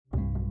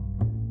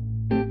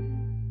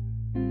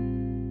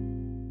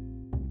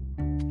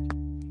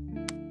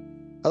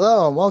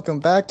Hello and welcome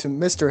back to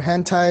Mr.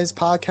 Hentai's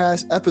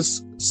podcast,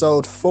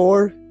 episode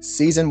 4,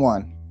 season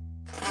 1.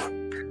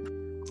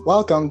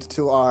 Welcome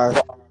to our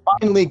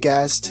finally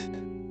guest,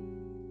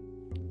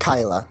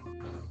 Kyla.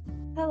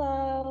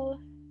 Hello.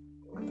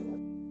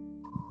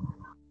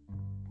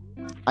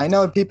 I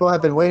know people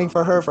have been waiting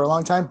for her for a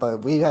long time,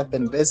 but we have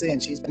been busy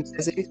and she's been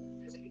busy.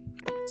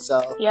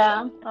 So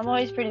Yeah, I'm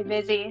always pretty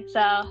busy,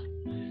 so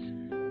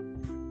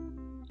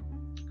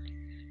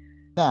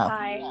now,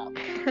 hi.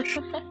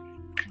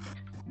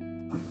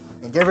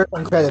 and give her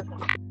some credit for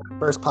her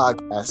first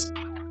podcast.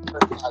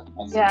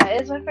 Yeah,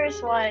 it's my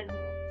first one.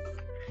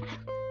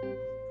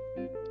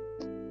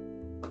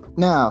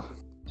 Now,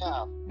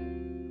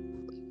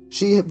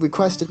 she had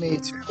requested me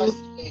two,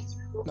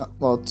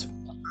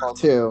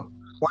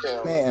 one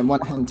anime and one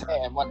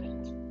hentai.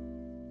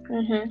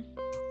 Mm-hmm.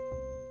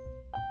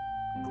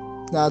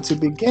 Now to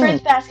begin.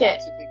 First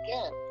basket.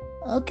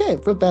 Okay,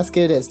 fruit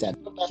basket it is then.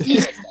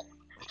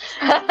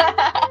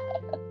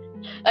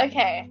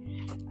 Okay.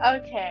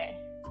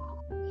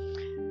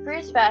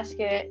 Fruits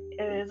Basket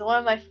is one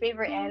of my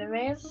favorite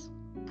animes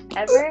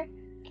ever.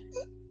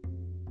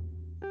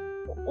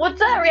 What's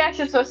that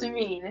reaction supposed to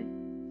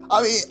mean?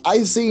 I mean,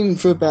 I've seen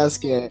Fruit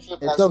Basket.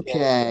 It's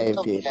okay,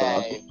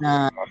 people.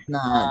 Nah.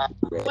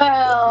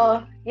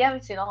 Well, you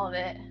haven't seen all of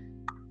it.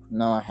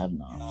 No, I have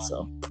not.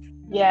 So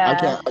Yeah, I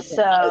can't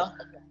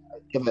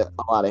give it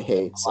a lot of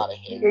hate.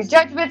 Your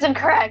judgment's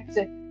incorrect.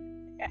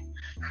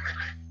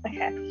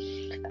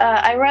 Okay.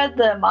 I read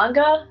the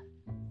manga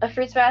of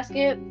Fruits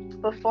Basket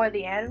before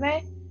the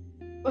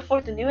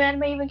new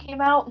anime even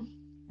came out.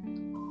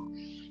 And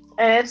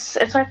it's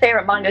my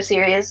favorite manga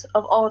series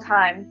of all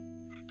time,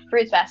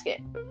 Fruits Basket.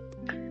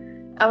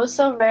 I was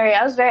very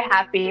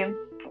happy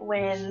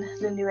when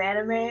the new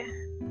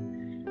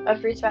anime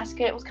of Fruits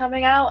Basket was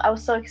coming out. I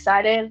was so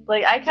excited.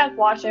 Like, I kept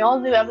watching all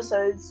the new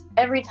episodes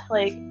every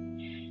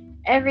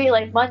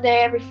Monday,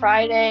 every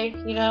Friday,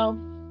 you know.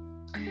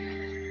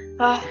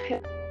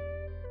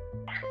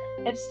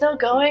 It's still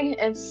going.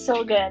 It's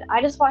so good.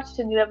 I just watched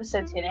a new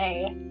episode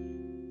today.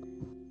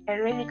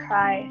 It made me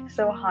cry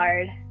so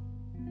hard.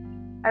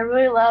 I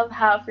really love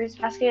how Fruits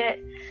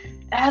Basket,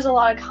 it has a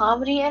lot of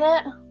comedy in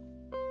it,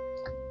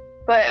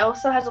 but it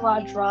also has a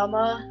lot of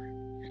drama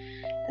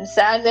and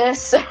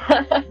sadness.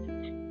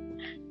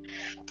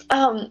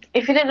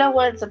 If you didn't know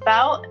what it's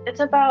about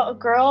a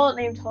girl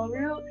named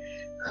Toru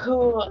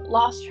who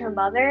lost her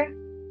mother,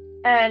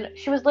 and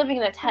she was living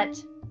in a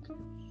tent.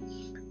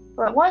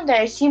 But one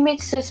day, she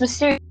meets this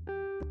mysterious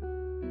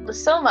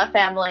Soma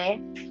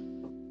family,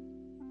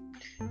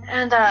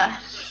 and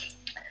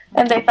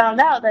they found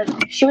out that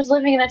she was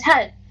living in a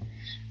tent.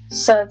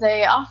 So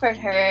they offered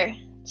her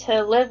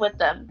to live with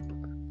them.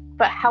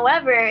 But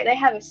however, they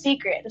have a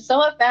secret. The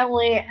Soma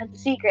family has a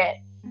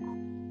secret,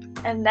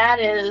 and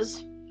that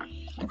is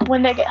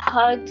when they get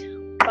hugged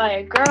by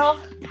a girl,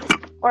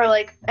 or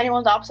like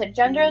anyone the opposite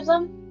gender as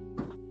them,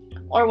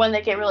 or when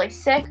they get really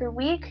sick or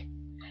weak,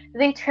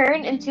 they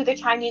turn into the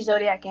Chinese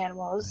zodiac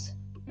animals.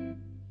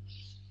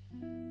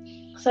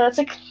 So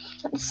it's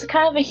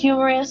kind of a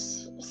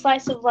humorous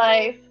slice of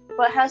life,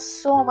 but has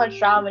so much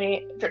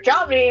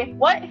dramedy.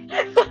 What?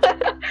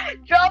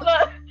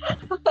 Drama.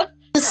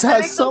 This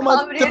has so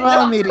much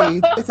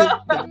dramedy.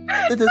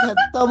 It has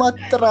so much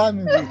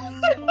dramedy.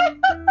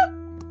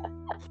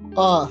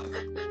 Oh,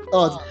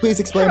 please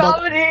explain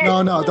about.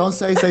 No, don't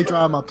say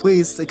drama.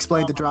 Please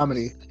explain the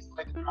dramedy.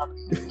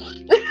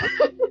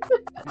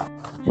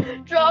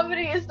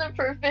 Dramedy is the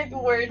perfect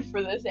word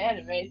for this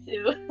anime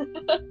too.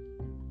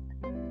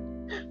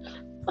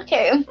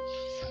 Okay,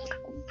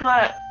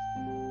 but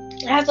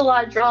it has a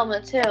lot of drama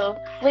too.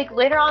 Like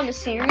later on in the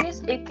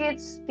series,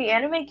 the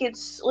anime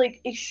gets like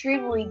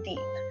extremely deep.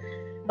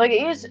 Like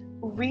it is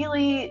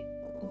really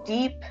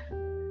deep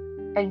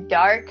and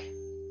dark.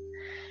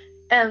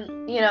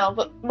 And you know,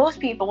 but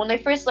most people when they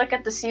first look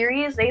at the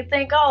series, they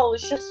think, oh,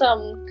 it's just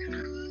some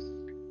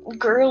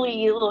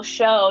girly little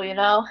show, you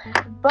know.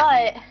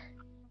 But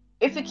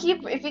if you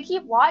keep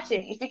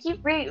watching, if you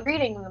keep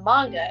reading the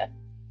manga,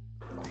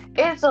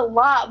 it's a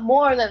lot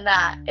more than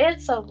that.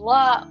 It's a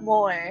lot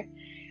more.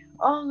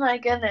 Oh my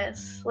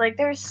goodness! Like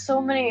there's so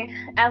many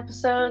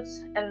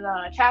episodes and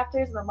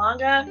chapters in the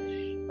manga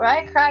where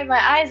I cried my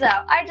eyes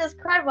out. I just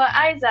cried my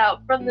eyes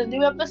out from the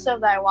new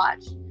episode that I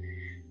watched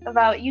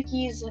about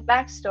Yuki's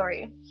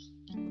backstory.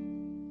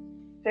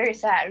 Very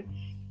sad.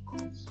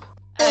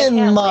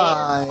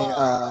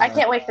 I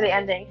can't wait for the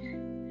ending.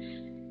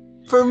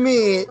 For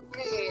me,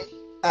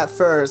 at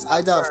first,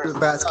 I thought Fruit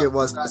Basket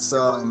was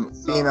some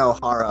female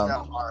harem.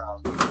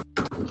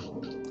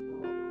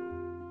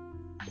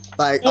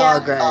 Like,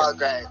 oh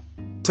great.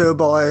 2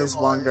 boys,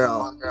 1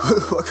 girl.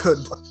 What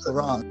could go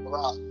wrong?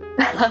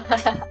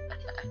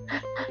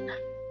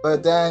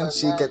 But then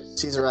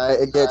she's right.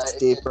 It gets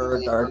deeper,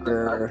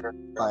 darker.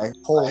 Like,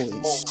 holy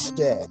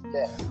shit.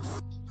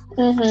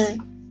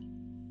 Mhm.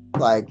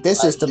 Like,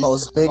 this is the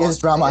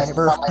biggest drama I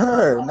ever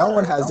heard. No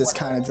one has this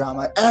kind of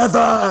drama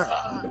ever.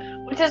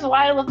 Which is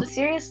why I love the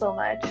series so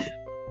much.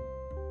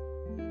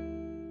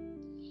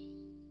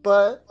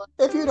 But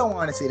if you don't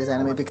want to see this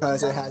anime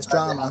because it has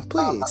drama,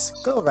 please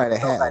go right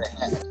ahead.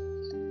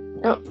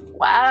 Oh,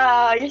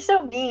 wow, you're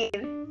so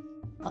mean.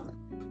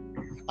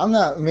 I'm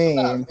not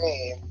mean.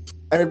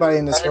 Everybody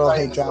in this world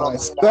hates drama,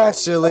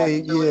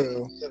 especially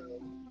you.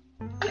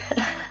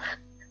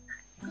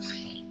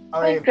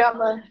 I think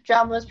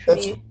drama's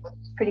pretty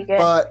good.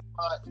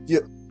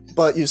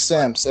 But you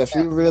simps, if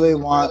you really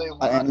want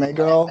an anime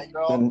girl,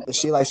 then if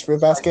she likes Fruit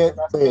Basket,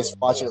 please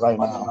watch it right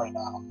now.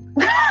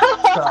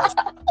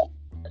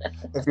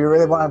 If you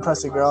really want to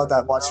impress a girl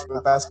that watched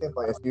Fruit Basket,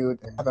 but if you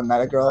haven't met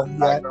a girl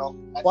yet,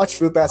 watch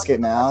Fruit Basket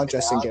now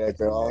just to get a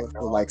girl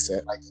who likes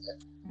it. I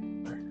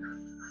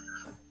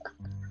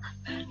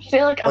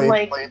feel like I'm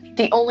like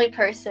the only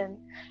person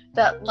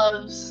that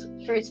loves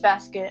Fruits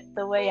Basket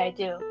the way I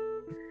do.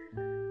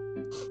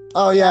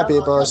 Oh yeah,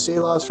 people. She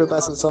loves Fruit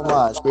Basket so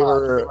much. We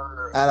were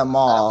at a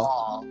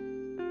mall,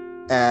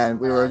 and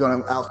we were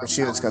going out for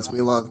shoes because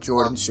we love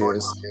Jordan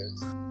shoes.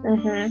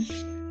 Mhm.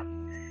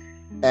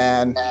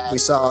 And we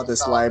saw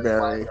this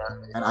library,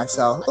 and I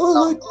saw, oh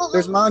look,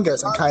 there's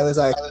mangas, and Kylie's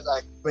like,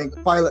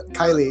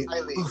 Kylie.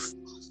 Oof.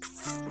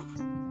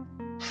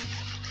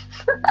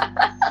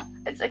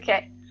 It's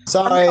okay.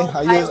 Sorry,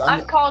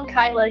 I'm calling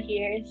Kyla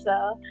here,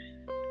 so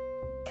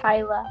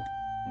Kyla.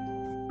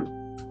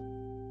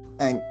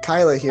 And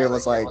Kyla here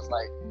was like,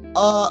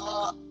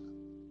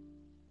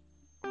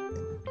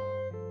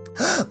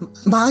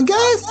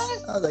 mangas?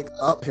 I was like,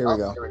 oh, here we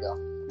go.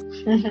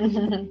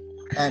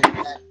 And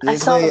I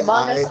saw the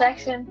manga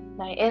section,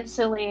 and I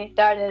instantly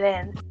darted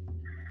in.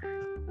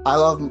 I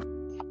love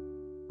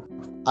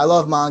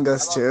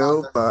mangas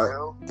too, but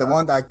the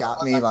one that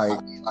got me like,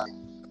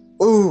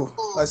 ooh,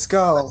 let's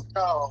go,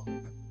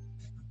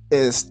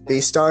 is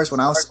Beastars. When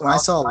I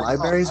saw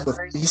libraries with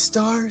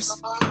Beastars,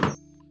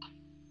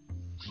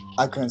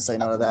 I couldn't say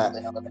no to that.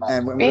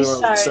 And when we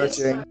were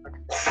searching,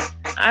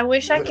 I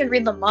wish I could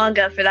read the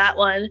manga for that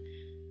one.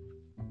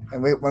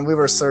 And when we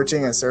were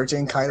searching,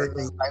 Kylie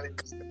was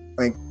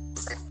like,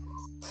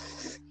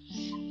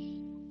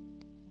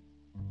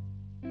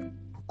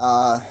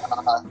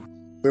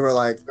 we were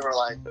like,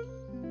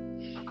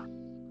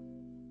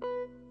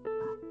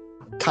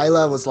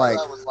 Kyla was like,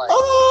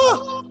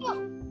 oh,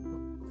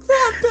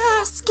 Fruit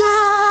Basket!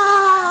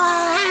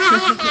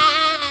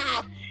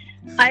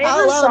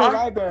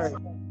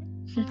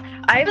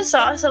 I even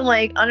saw some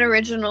like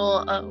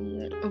unoriginal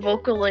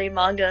Vocaloid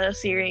manga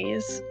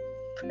series,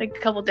 like a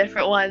couple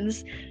different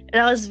ones,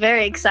 and I was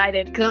very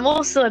excited because I'm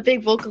also a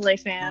big Vocaloid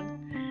fan.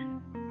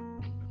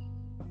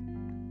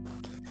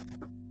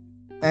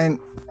 And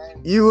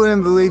you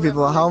wouldn't believe,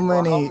 people, how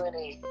many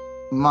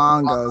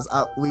mangas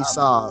we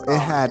saw. It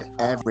had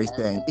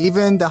everything,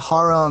 even the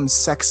harem,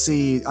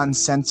 sexy,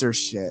 uncensored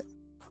shit.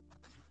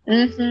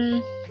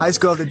 Mhm. High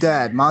School of the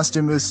Dead,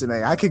 Monster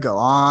Musume. I could go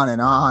on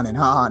and on and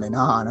on and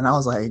on, and I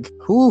was like,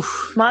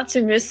 "Oof."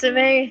 Monster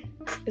Musume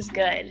is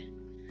good.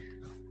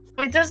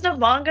 Wait, does the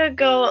manga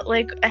go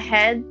like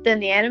ahead than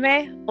the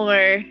anime,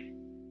 or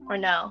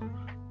no?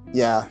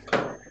 Yeah.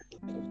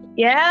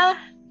 Yeah.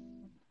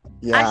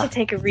 Yeah. I should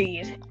take a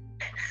read.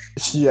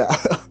 Yeah.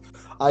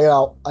 I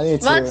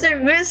need to.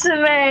 Monster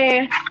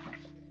Musume.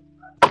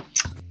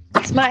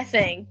 It's my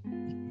thing.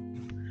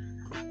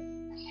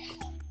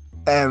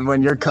 And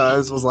when your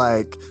cuz was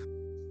like,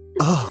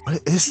 oh,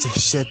 what is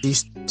this shit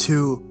these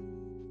two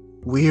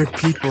weird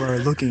people are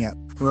looking at?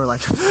 We were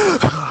like,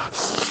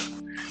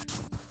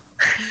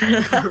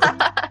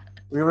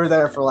 we were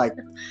there for like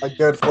a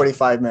good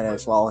 45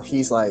 minutes while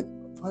he's like,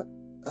 what?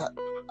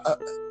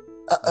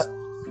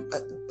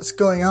 What's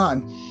going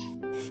on?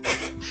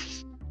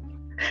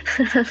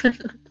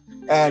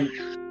 And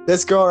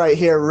this girl right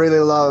here really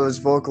loves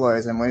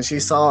Vocaloids, and when she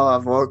saw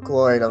a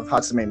Vocaloid of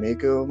Hatsune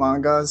Miku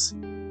mangas,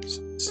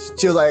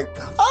 she was like,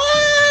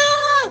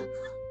 ah!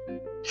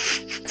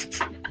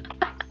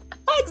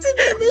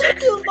 Hatsune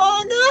Miku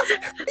manga!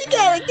 We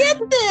gotta get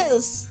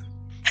this!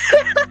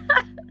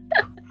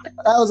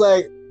 I was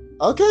like,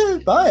 okay,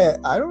 buy it.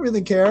 I don't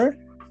really care.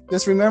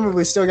 Just remember,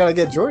 we still gotta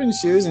get Jordan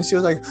shoes. And she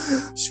was like,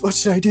 what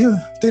should I do?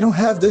 They don't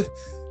have the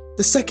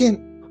second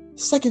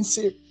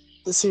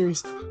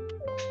series.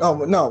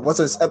 Oh no, what's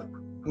this?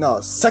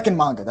 No, second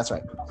manga. That's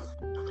right.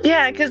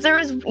 Yeah, because there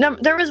was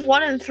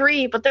 1 and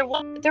 3, but there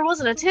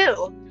wasn't a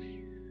 2.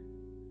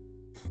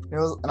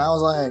 And I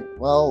was like,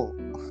 well,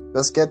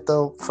 let's get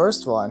the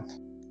first one,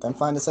 then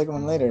find the second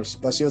one later.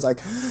 But she was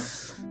like,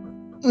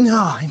 no,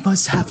 I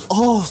must have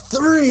all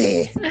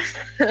 3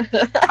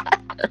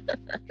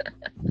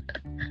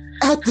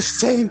 at the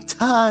same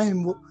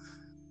time,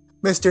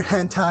 Mr.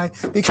 Hentai,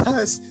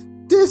 because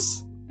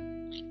this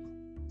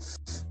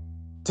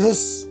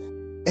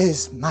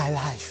is my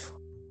life.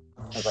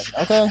 I was like,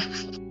 okay.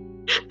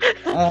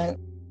 Alright,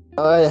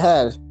 go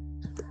ahead.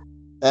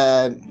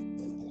 And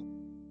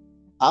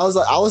I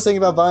was thinking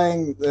about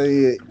buying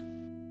the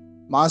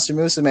Monster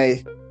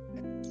Musume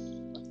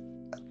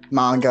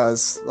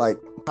mangas, like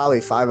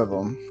probably 5 of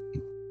them.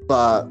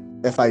 But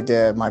if I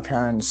did, my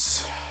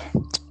parents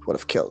would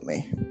have killed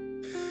me.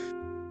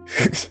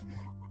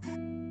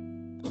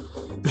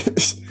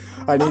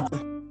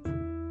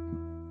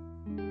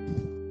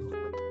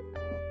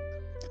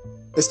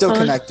 It's still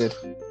connected.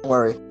 Don't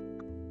worry.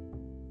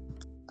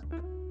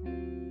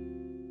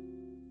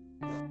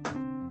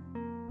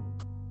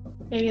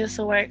 Maybe this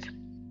will work.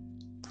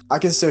 I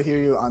can still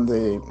hear you on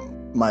the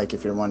mic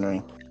if you're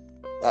wondering.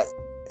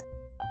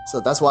 So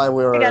that's why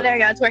we were. There we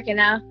go. It's working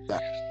now. Yeah.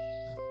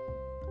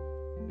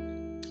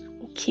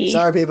 Okay.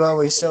 Sorry, people.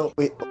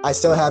 I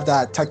still have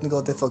that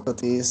technical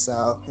difficulties.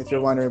 So if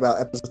you're wondering about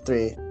episode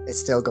 3, it's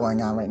still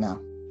going on right now.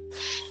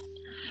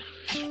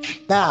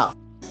 Now,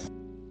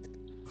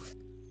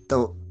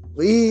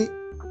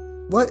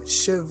 what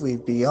should we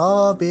be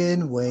all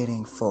been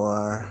waiting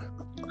for?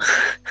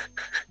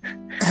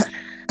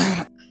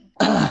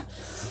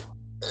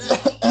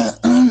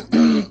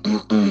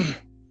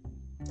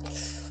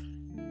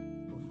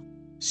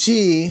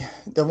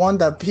 The one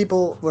that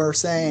people were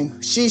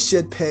saying she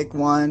should pick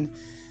one,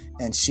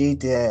 and she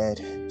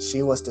did.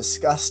 She was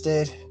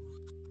disgusted.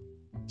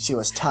 She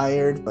was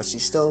tired, but she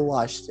still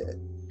watched it.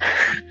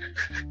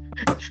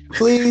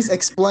 Please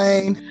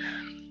explain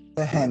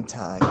the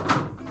hentai.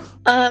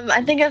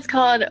 I think it's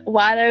called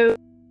Wado,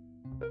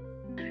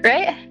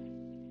 right?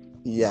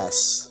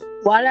 Yes.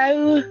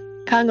 Wado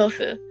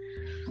Kangofu.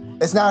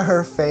 It's not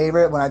her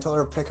favorite when I told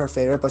her to pick her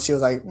favorite, but she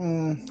was like,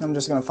 I'm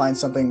just going to find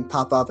something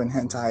pop up in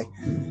hentai.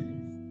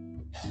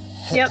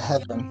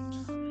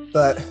 Heaven.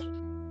 But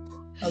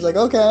I was like,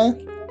 okay.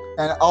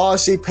 And all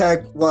she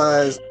picked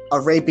was a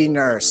rapey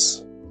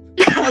nurse.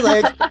 I was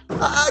like,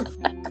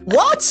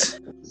 what?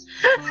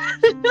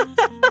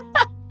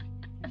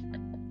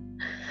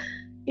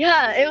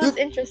 Yeah, it was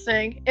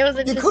interesting.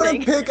 You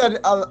couldn't pick a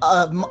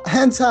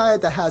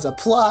hentai that has a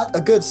plot,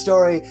 a good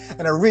story,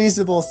 and a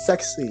reasonable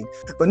sex scene.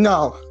 But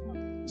no,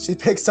 she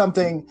picked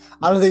something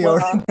out of the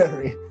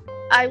ordinary.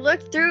 I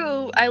looked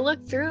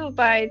through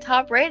by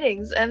top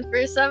ratings, and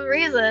for some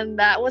reason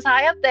that was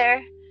high up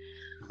there.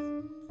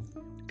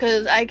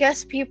 Because I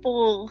guess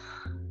people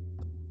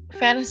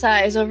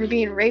fantasize over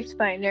being raped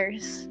by a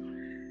nurse.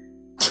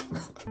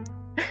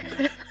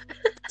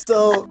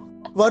 So,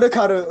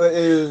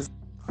 Wadakata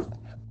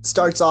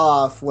starts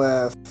off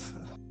with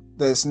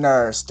this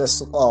nurse,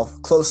 just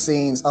close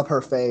scenes of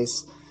her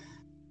face,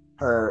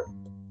 her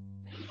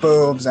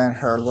boobs, and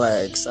her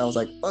legs. I was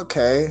like,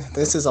 okay,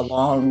 this is a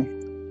long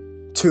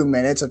 2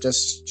 minutes of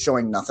just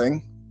showing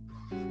nothing.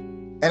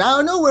 And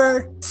out of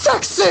nowhere,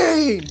 sex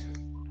scene!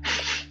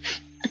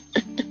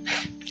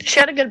 She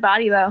had a good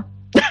body, though.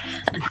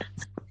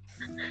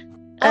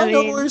 I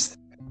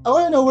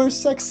want to know where's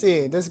sex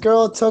scene. This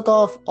girl took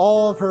off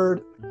all of her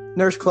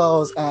nurse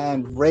clothes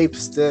and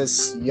rapes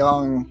this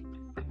young,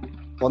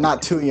 well,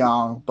 not too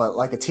young, but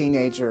like a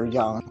teenager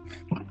young.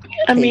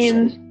 I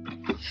mean,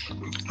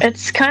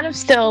 it's kind of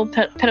still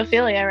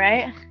pedophilia,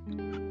 right?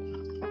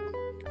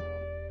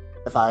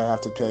 If I have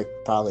to pick,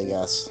 probably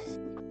yes.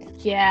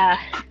 Yeah.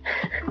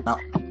 No.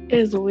 It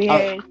is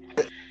weird.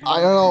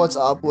 I don't know what's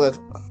up with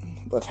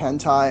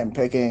hentai and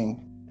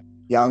picking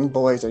young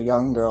boys or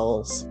young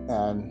girls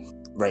and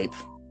rape.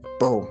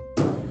 Boom.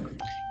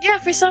 Yeah,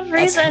 for some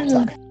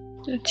reason,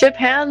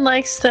 Japan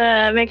likes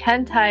to make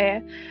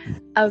hentai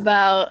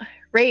about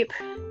rape.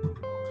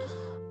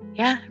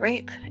 Yeah,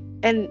 rape.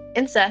 And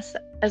incest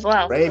as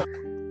well.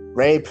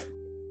 Rape,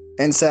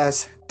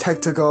 incest,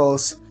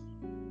 tentacles,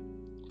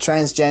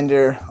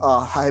 transgender.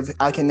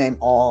 I can name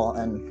all,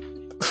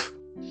 and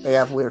they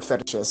have weird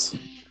fetishes.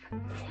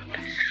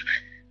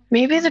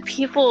 Maybe the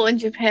people in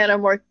Japan are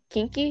more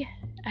kinky.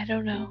 I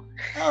don't know.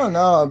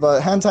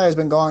 But hentai has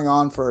been going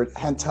on for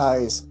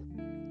hentai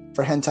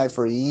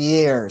for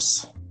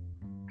years.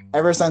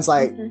 Ever since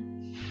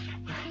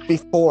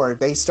before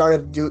they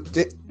started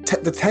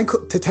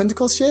the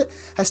tentacle shit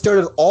has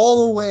started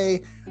all the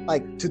way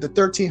to the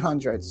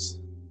 1300s.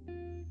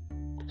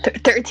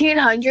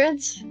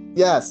 1300s?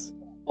 Yes.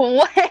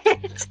 What?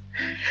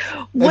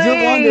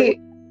 Wait.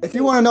 If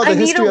you want to know the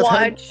history of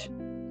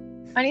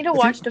I need to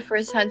watch the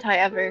first hentai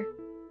ever.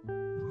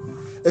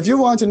 If you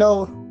want to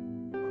know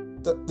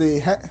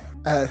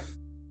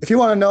if you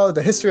want to know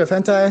the history of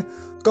hentai,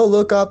 go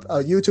look up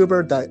a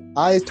YouTuber that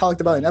I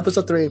talked about in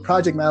episode 3,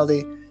 Project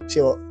Melody.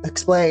 She will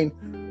explain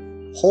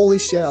holy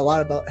shit a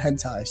lot about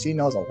hentai. She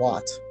knows a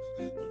lot.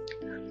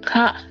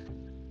 Huh.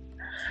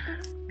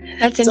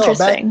 That's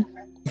interesting.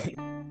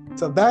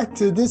 So back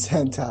to this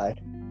hentai.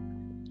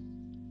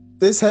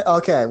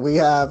 Okay, we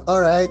have,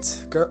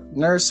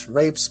 nurse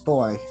rapes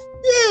boy.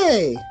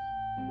 Yay!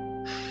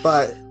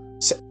 But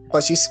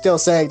she's still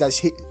saying that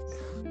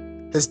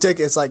his dick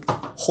is like,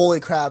 holy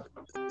crap,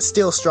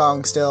 still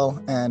strong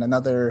still, and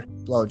another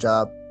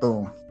blowjob.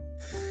 Boom.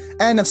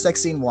 End of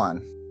sex scene 1.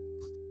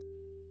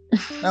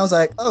 And I was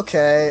like,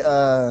 okay,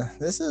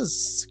 this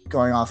is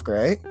going off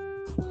great.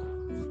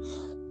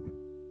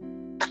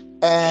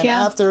 And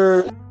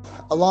after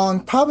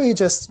probably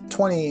just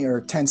 20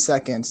 or 10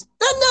 seconds,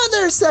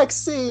 another sex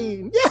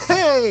scene!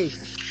 Yay!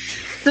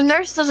 The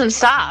nurse doesn't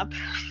stop.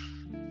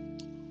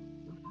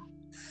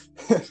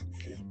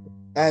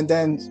 And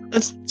then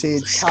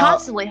she's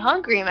constantly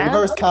hungry, man.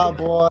 Reverse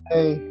cowboy,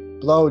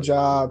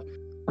 blowjob,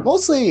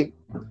 mostly,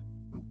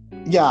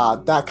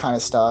 that kind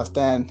of stuff.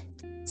 Then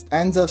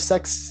ends of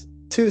sex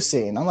 2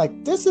 scene. I'm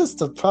like, this is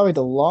probably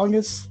the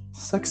longest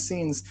sex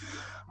scenes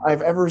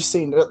I've ever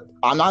seen.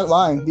 I'm not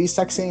lying. These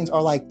sex scenes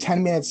are like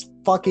 10 minutes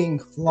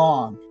fucking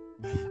long.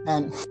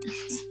 And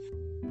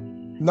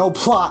no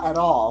plot at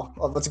all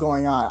of what's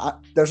going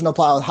on. There's no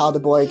plot of how the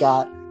boy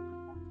got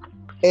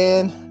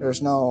in.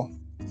 There's no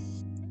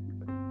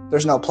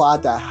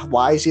plot that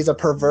why she's a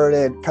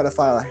perverted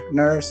pedophile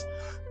nurse.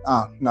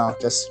 Oh, no,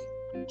 just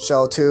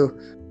show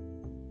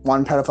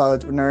one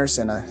pedophile nurse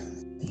and a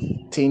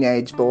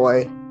teenage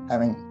boy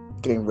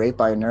getting raped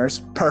by a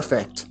nurse.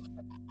 Perfect.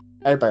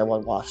 Everybody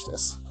would watch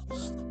this.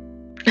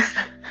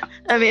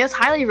 I mean, it's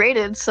highly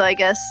rated, so I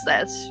guess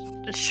that's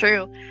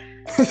true.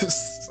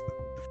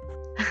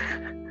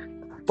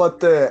 But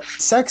the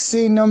sex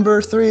scene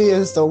number 3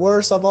 is the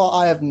worst of all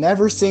I have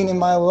never seen in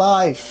my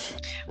life.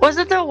 Was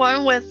it the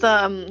one with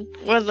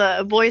where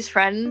the boy's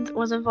friend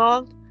was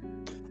involved?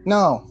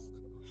 No.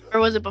 Or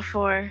was it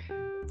before?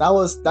 That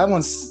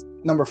one's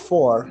number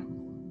 4.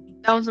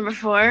 That one's number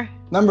 4?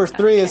 Number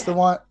 3 is the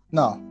one...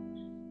 No.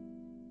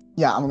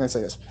 Yeah, I'm going to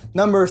say this.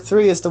 Number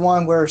 3 is the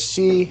one where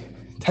she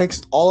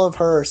takes all of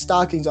her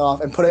stockings off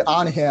and put it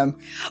on him.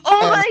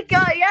 Oh my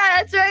god, yeah,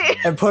 that's right.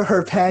 And put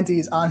her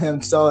panties on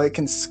him so it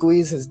can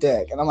squeeze his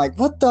dick. And I'm like,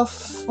 what the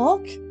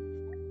fuck?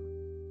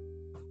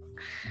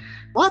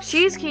 What?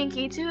 She's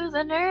kinky too,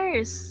 the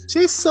nurse.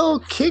 She's so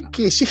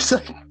kinky. She's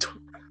like,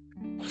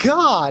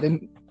 God.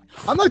 And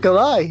I'm not gonna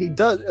lie,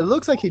 it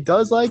looks like he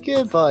does like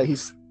it, but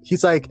he's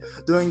like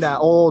doing that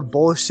old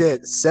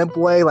bullshit simp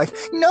way, like,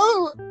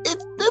 no,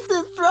 this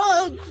is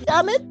wrong,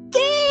 I'm a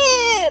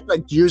kid.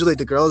 Like usually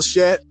the girls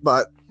shit,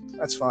 but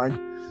that's fine.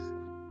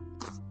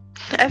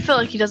 I feel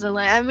like he doesn't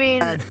like. I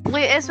mean,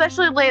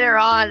 especially later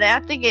on, I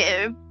think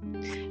it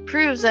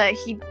proves that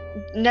he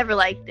never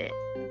liked it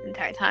the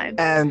entire time.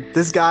 And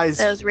that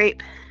was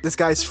rape. This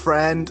guy's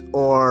friend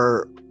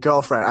or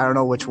girlfriend, I don't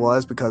know which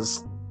was,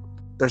 because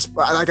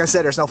like I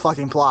said, there's no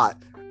fucking plot.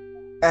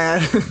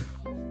 And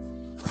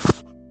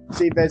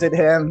she visited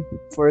him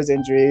for his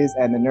injuries,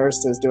 and the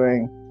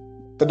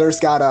nurse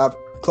got up,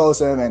 close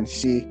him, and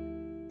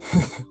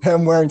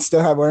him wearing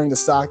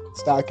the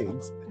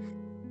stockings.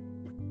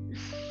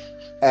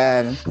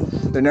 And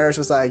the nurse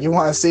was like, you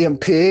want to see him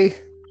pee?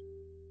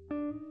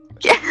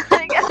 Yeah,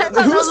 I thought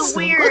that was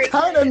weird. What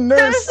kind of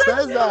nurse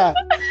says that?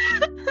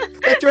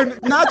 If you're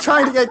not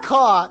trying to get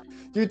caught,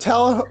 you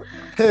tell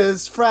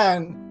his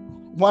friend,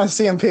 want to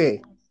see him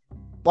pee.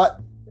 What?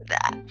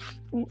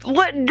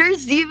 What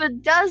nurse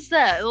even does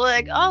that?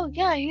 Like, oh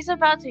yeah, he's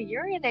about to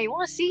urinate.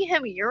 Want to see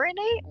him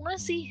urinate? Want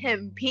to see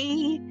him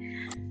pee?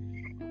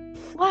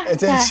 What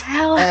the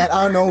hell? And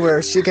I don't know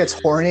where she gets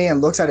horny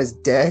and looks at his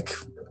dick,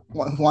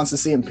 wants to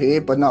see him pee,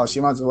 but no, she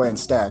runs away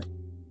instead.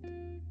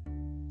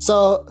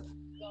 So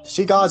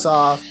she goes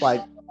off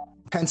like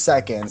 10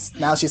 seconds.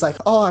 Now she's like,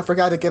 oh, I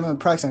forgot to give him a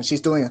present.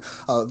 She's doing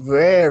a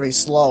very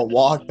slow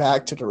walk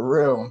back to the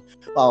room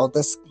while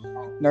this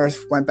nurse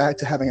went back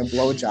to having a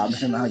blowjob with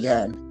him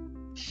again.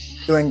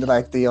 Doing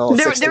the old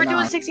 69. They were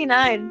doing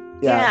 69.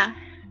 Yeah.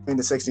 Doing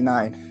the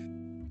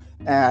 69.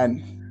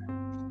 And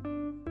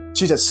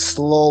she just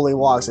slowly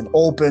walks and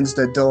opens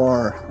the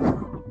door.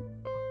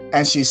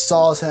 And she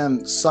saws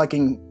him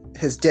sucking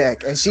his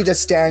dick. And she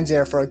just stands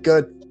there for a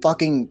good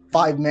fucking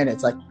 5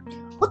 minutes. Like,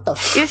 what the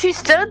fuck? Yeah, she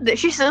stood there.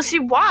 She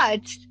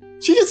watched.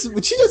 She just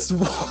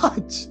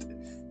watched.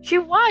 She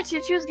watched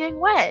and she was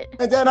getting wet.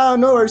 And then out of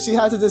nowhere, she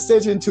has a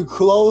decision to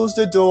close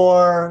the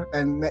door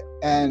and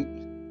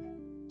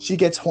she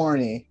gets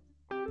horny.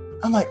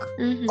 I'm like,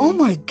 Oh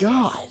my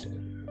god.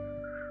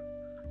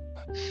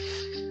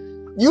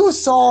 You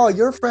saw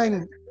your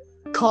friend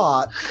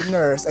caught the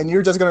nurse and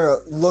you're just gonna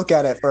look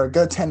at it for a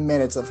good 10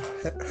 minutes of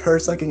her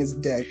sucking his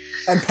dick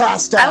and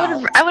passed out.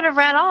 I would have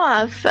ran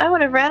off.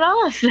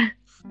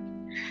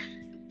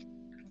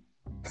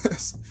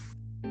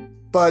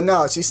 But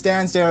no, she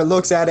stands there,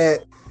 looks at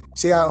it,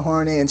 she got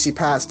horny and she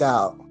passed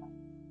out.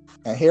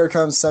 And here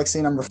comes sex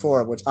scene number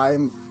 4, which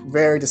I'm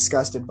very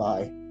disgusted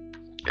by.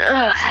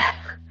 Ugh.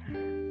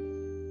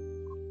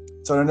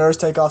 So the nurse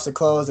takes off the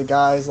clothes. The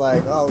guy's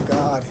like, oh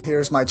god,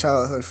 here's my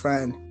childhood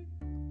friend,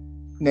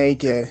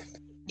 naked.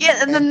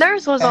 Yeah, and the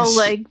nurse was all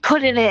like,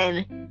 put it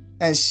in.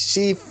 And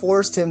she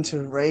forced him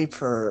to rape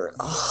her.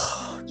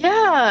 Oh.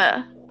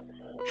 Yeah.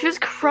 She was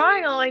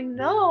crying. I'm like,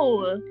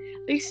 no.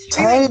 Like,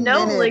 screaming,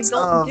 no, like,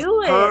 don't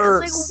do it.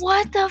 It's like,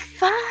 what the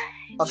fuck?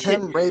 Of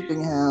him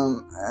raping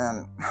him,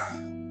 and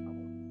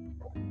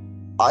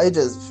I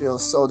just feel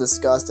so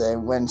disgusted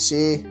when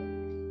she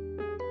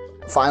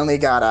finally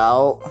got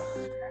out.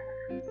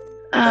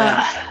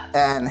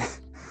 And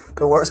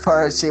the worst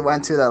part is she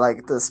went to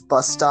this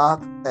bus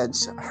stop and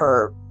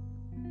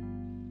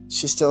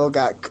she still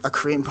got a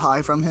cream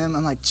pie from him.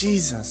 I'm like,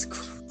 Jesus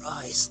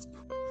Christ.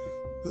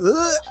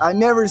 Ugh, I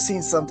never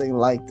seen something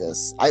like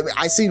this.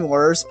 I seen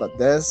worse, but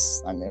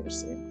this I've never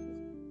seen.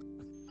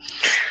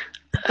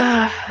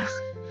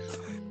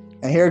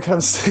 And here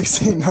comes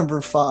scene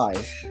number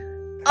 5.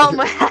 Oh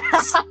my.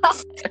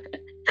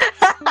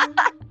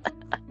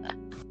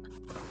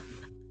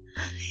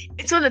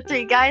 It's when the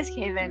 3 guys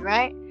came in,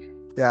 right?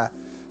 Yeah.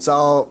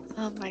 So,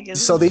 Oh my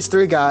goodness. so these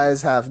three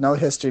guys have no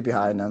history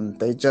behind them.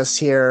 They just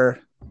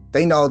hear,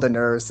 they know the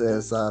nurse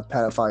is a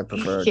pedophile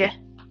preferred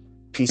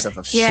piece of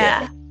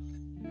Yeah. shit.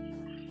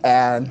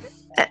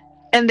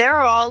 And they're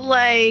all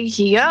like,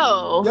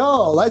 yo,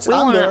 let's we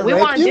want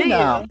rape to you do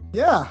now. you.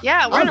 Yeah.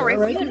 Yeah, we're gonna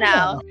rape you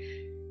now.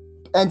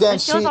 And then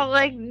she was all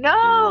like,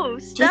 no,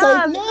 stop, she's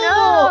like, no,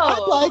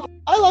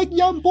 I like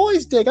young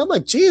boys' dick. I'm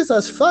like,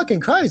 Jesus fucking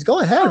Christ, go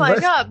ahead. Oh my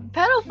god,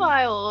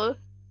 pedophile.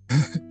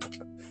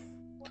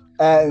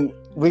 And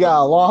we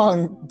got a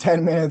long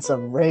 10 minutes of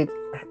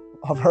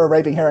her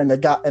raping her, and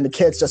the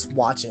kids just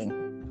watching.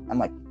 I'm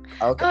like,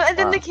 okay. And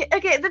then the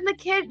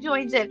kid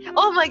joins in.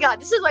 Oh my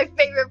god, this is my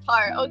favorite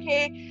part.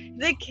 Okay,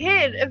 the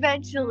kid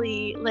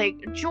eventually like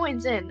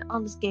joins in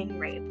on this gang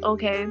rape.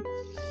 Okay.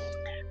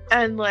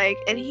 And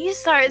he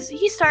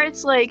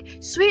starts like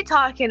sweet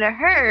talking to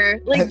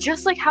her, like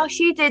just like how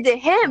she did to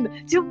him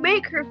to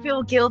make her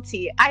feel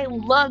guilty. I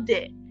loved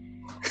it.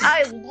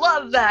 I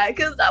love that,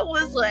 because that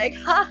was like,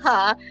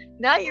 haha,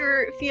 now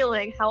you're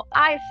feeling how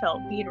I felt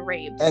being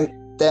raped.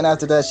 And then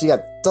after that, she got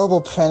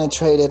double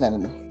penetrated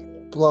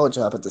and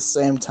blowjob at the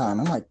same time.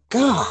 I'm like,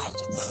 God,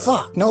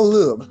 fuck, no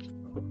lube.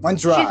 One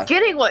dry.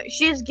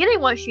 She's getting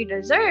what she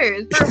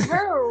deserves for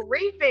her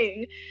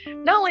raping,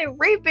 not only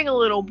raping a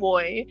little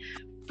boy,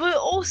 but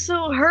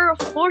also her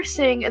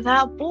forcing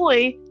that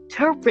boy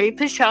to rape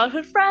his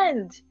childhood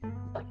friend.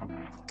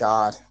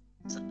 God.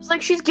 It's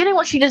like she's getting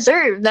what she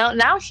deserves.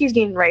 Now she's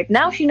getting raped.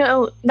 Now she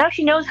knows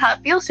how it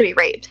feels to be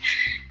raped.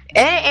 It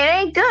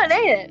ain't good,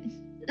 ain't it?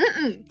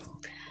 Mm-mm.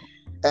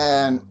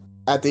 And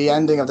at the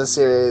ending of the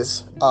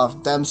series,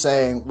 of them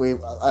saying,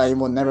 I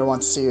will never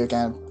want to see you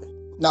again.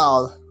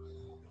 No,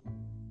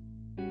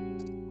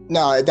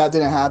 that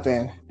didn't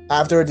happen.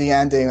 After the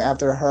ending,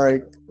 after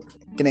her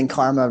getting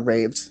karma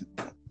raped,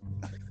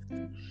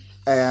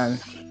 and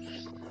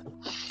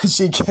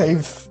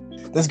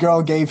this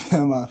girl gave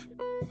him a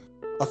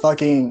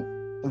fucking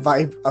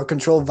a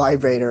controlled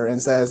vibrator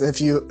and says, if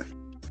you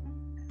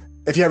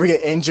ever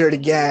get injured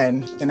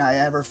again and I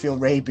ever feel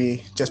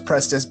rapey, just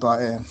press this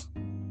button.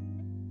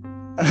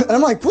 And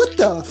I'm like, what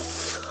the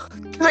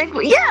like,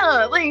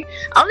 yeah, like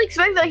I was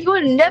expecting that he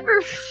would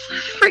never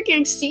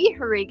freaking see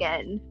her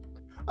again.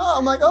 Oh,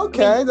 I'm like,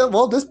 okay,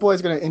 well, this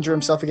boy's gonna injure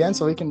himself again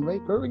so he can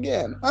rape her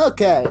again.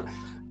 Okay,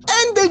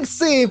 ending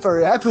scene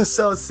for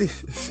episode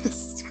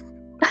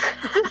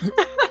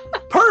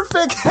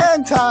Perfect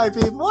hentai,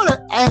 people. What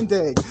an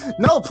ending.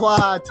 No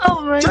plot.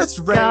 Oh my just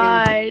rape.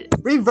 God.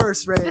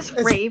 Reverse rape. Just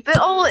rape.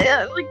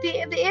 Like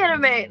the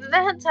anime, the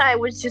hentai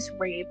was just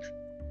rape.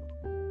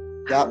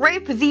 Yep.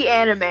 Rape the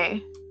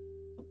anime.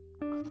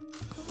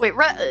 Wait,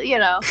 rape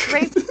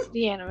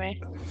the anime.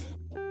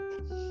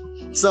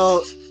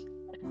 So,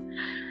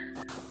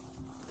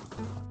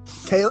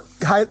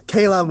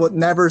 Kayla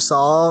never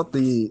saw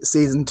the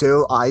season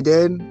 2. I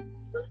did.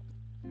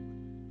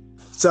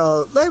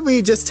 So let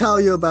me just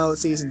tell you about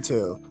season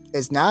 2.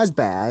 It's not as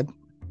bad,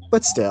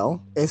 but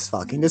still, it's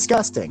fucking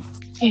disgusting.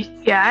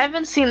 Yeah, I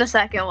haven't seen the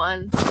second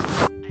one.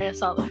 I just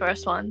saw the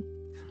first one.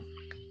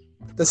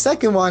 The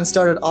second one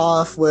started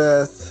off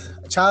with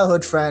a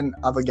childhood friend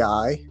of a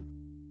guy,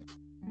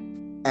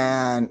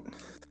 and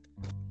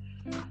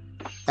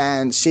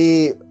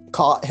she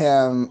caught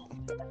him.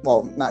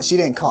 Well, she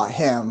didn't caught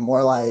him.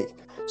 More like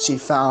she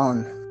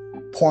found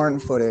porn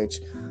footage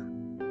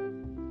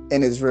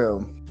in his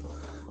room.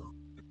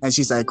 And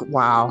she's like,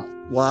 wow,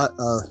 what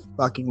a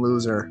fucking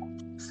loser.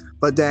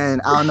 But then,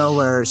 out of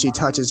nowhere, she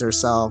touches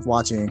herself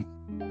watching.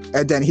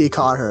 And then he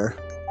caught her.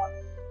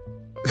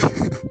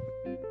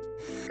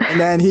 And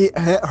then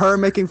her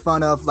making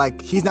fun of,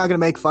 like, he's not going to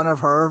make fun of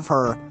her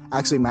for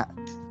actually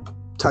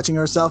touching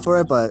herself for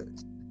it, but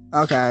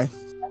okay.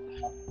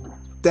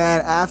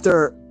 Then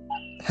after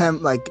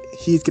him, like,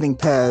 he's getting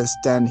pissed,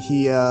 then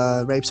he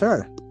rapes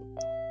her.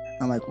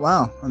 I'm like,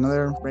 wow,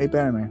 another rape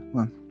anime.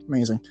 Well,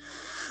 amazing.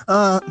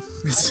 And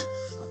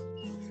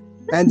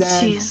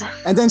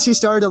then she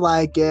started to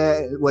like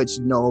it, which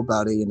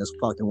nobody in this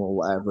fucking world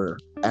will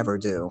ever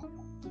do.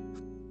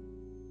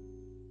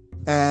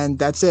 And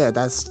that's it.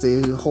 That's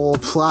the whole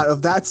plot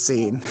of that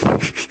scene.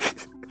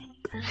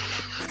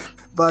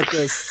 But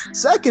the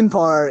second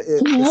part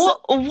is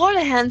what a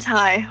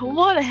hentai!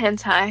 What a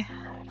hentai!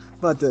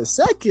 But the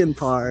second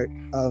part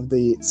of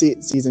the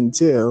season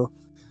 2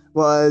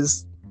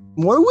 was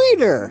more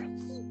weirder.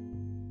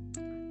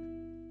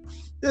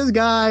 This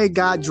guy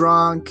got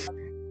drunk,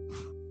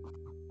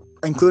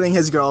 including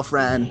his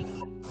girlfriend,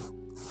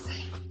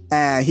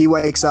 and he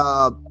wakes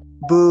up,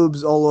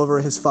 boobs all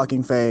over his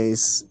fucking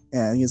face,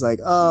 and he's like,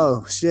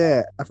 oh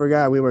shit, I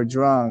forgot we were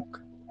drunk.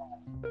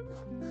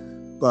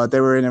 But they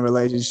were in a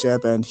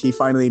relationship, and he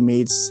finally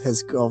meets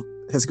his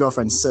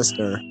girlfriend's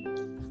sister,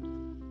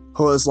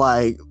 who was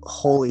like,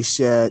 holy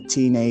shit,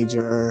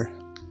 teenager,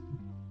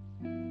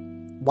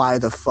 why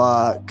the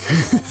fuck?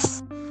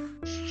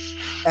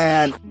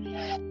 and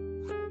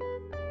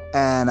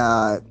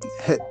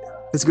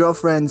his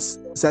girlfriend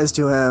says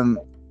to him,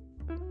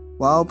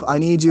 well, I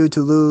need you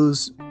to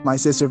lose my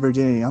sister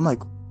virginity. I'm like,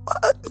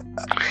 what?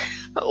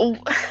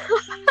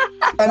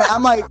 And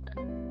I'm like,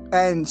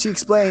 and she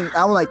explained,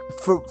 I'm like,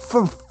 for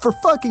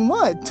fucking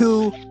what?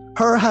 To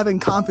her having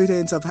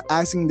confidence of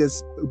asking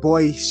this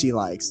boy she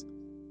likes.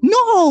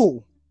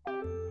 No!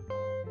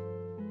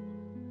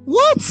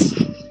 What?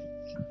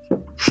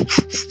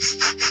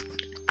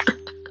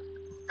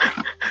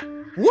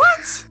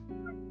 What?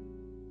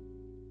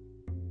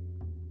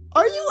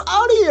 Are you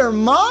out of your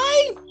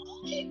mind?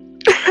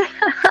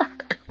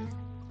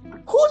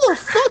 Who the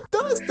fuck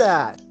does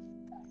that?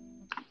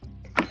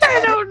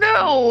 I don't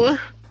know.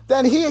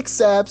 Then he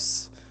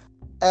accepts,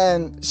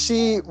 and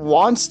she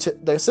wants to,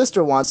 their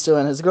sister wants to,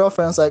 and his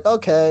girlfriend's like,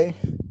 okay,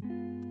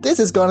 this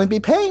is gonna be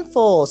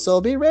painful, so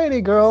be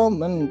ready, girl.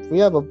 And we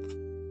have a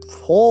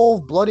whole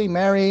Bloody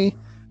Mary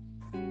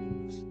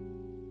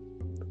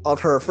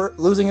of her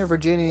losing her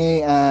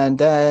virginity, and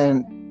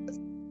then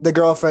the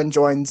girlfriend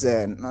joins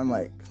in. I'm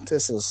like,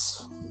 this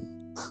is...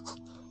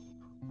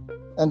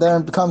 And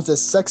then it becomes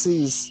this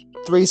sexy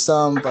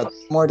threesome, but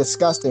more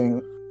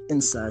disgusting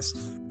incest.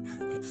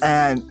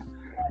 And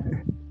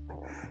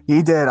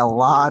he did a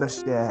lot of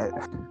shit.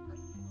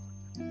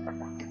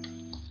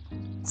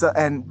 So,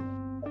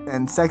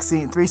 and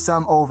sexy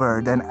threesome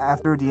over. Then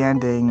after the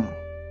ending,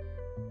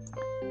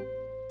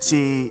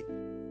 she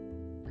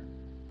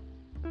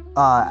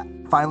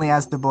finally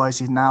has the boy.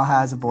 She now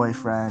has a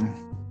boyfriend,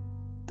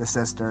 the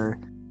sister.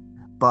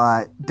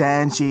 But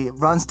then she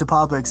runs to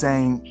public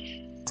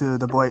saying to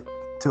the boy,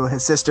 to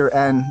his sister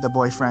and the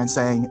boyfriend,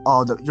 saying,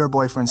 "Oh, your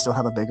boyfriend still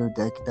have a bigger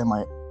dick than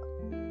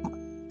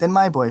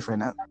my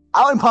boyfriend."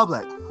 Out in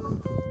public,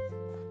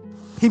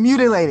 he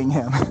mutilating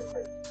him.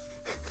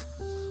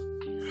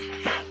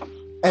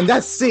 And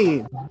that's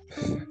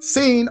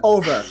scene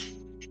over.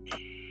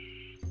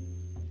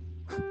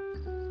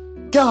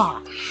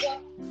 God,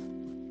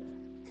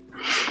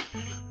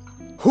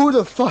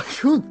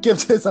 who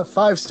gives this a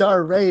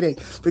 5-star rating?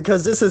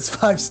 Because this is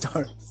 5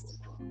 stars.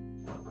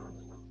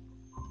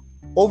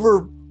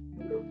 Over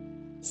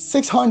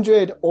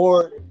 600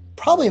 or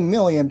probably a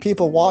million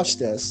people watch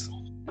this.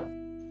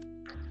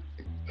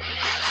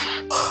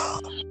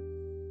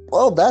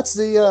 Well, that's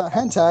the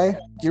hentai.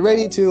 You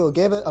ready to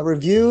give it a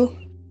review,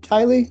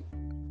 Kylie?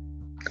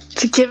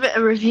 To give it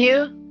a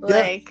review? Yeah.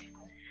 Like,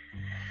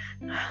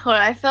 what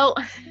I felt...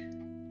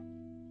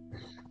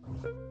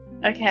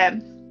 Okay.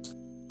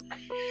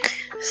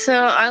 So,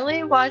 I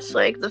only watched,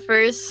 like, the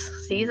first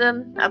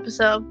season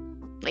episode.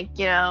 Like,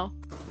 you know...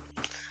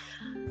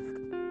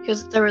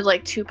 Because there were,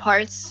 like, 2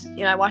 parts.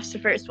 You know, I watched the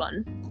first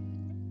one.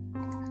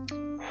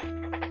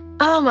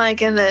 Oh my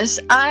goodness.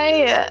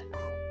 I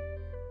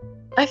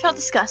felt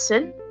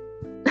disgusted.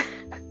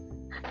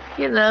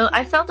 You know,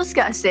 I felt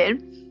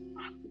disgusted.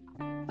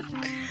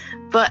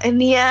 But in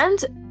the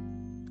end,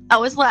 I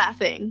was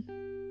laughing.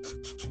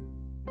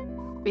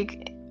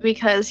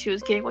 Because she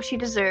was getting what she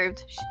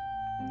deserved.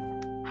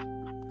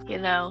 You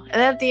know. And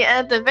at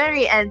the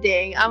very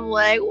ending, I'm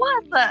like,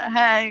 what the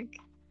heck?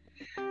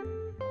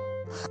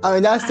 I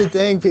mean, that's the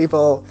thing,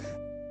 people.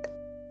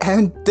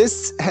 And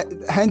this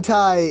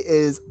hentai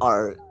is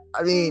art.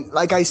 I mean,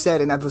 like I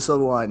said in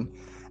episode 1,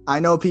 I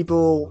know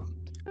people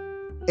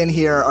in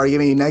here are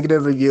giving me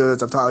negative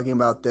reviews of talking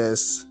about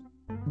this,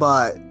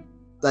 but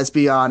let's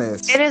be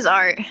honest. It is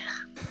art.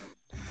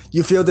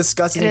 You feel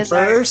disgusting at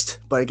first,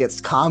 but it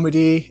gets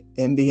comedy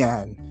in the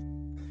end.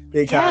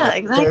 Because yeah,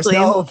 exactly. There's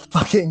no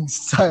fucking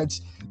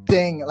such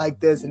thing like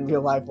this in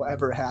real life will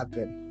ever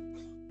happen.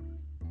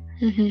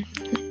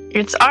 Mm-hmm.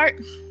 It's art.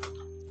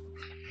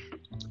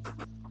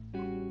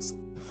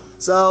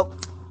 So,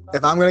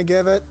 if I'm gonna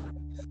give it,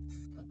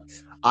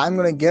 I'm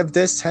gonna give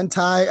this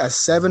hentai a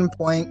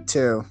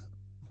 7.2.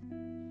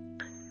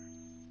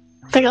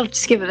 I think I'll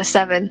just give it a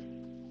 7.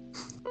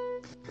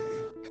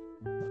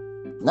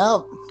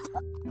 No.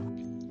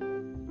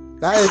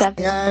 That is 7.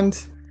 the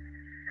end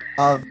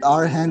of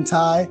our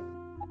hentai.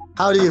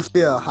 How do you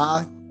feel,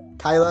 huh,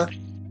 Kyla?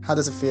 How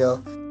does it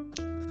feel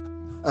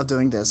of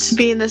doing this? To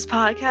be in this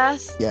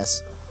podcast?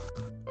 Yes.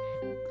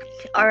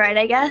 Alright,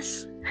 I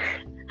guess.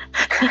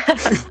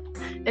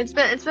 It's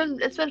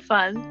been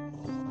fun.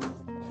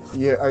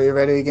 Are you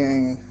ready to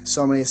getting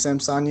so many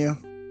simps on you?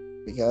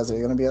 Because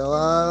there's gonna be a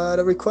lot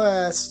of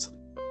requests.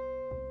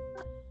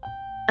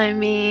 I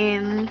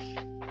mean,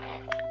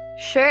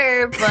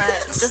 sure,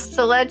 but just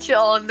to let you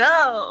all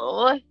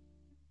know,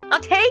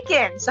 I'm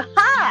taken. So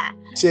ha!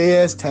 She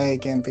is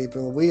taken,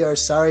 people. We are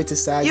sorry to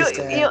say. You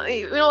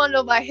don't want to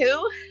know by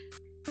who?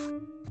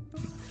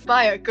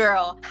 By a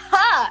girl.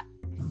 Ha!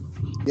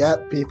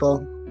 Yep,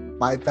 people.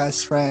 My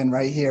best friend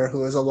right here,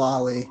 who is a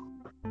lolly,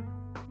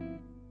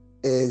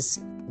 is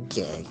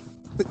gay.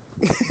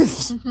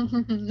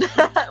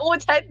 Well,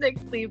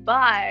 technically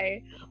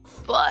bi,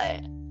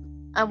 but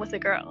I'm with a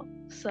girl,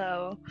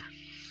 so.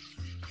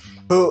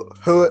 Who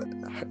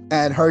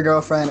and her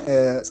girlfriend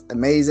is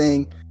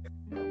amazing.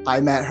 I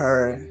met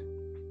her.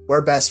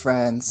 We're best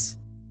friends.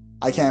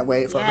 I can't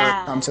wait for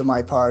her to come to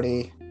my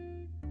party.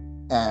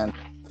 And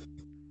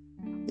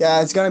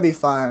yeah, it's gonna be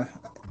fun.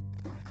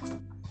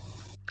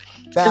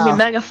 It's gonna be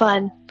mega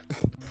fun.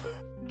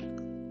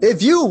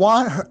 If you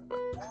want her,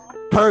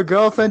 her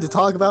girlfriend to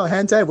talk about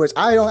hentai, which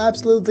I don't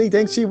absolutely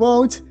think she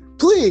won't,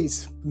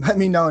 please let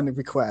me know in the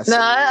request. No,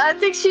 I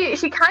think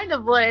she kind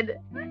of would.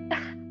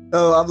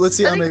 Oh, let's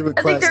see how many I think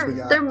requests we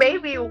got. there may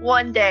be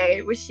one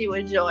day where she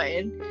would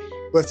join.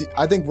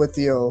 I think with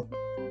you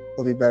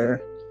will be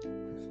better.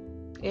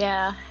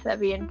 Yeah, that'd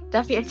be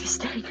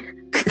interesting.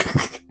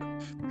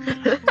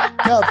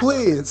 No,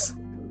 please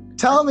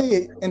tell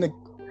me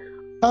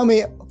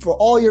for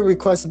all your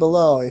requests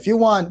below if you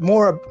want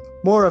more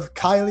of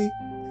Kylie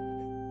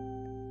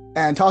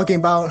and talking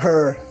about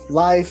her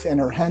life and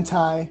her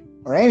hentai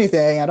or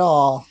anything at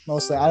all.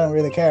 Mostly, I don't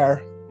really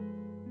care.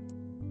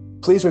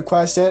 Please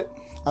request it.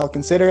 I'll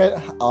consider it.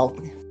 I'll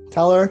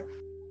tell her,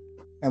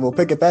 and we'll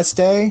pick a best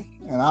day,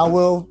 and I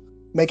will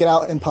make it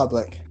out in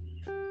public.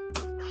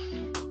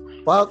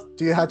 Well,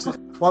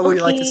 what would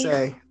you like to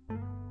say?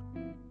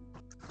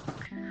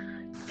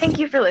 Thank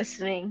you for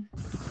listening.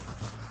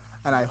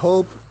 And I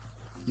hope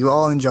you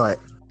all enjoy it.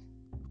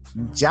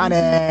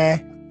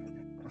 Johnny!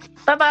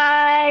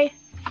 Bye-bye!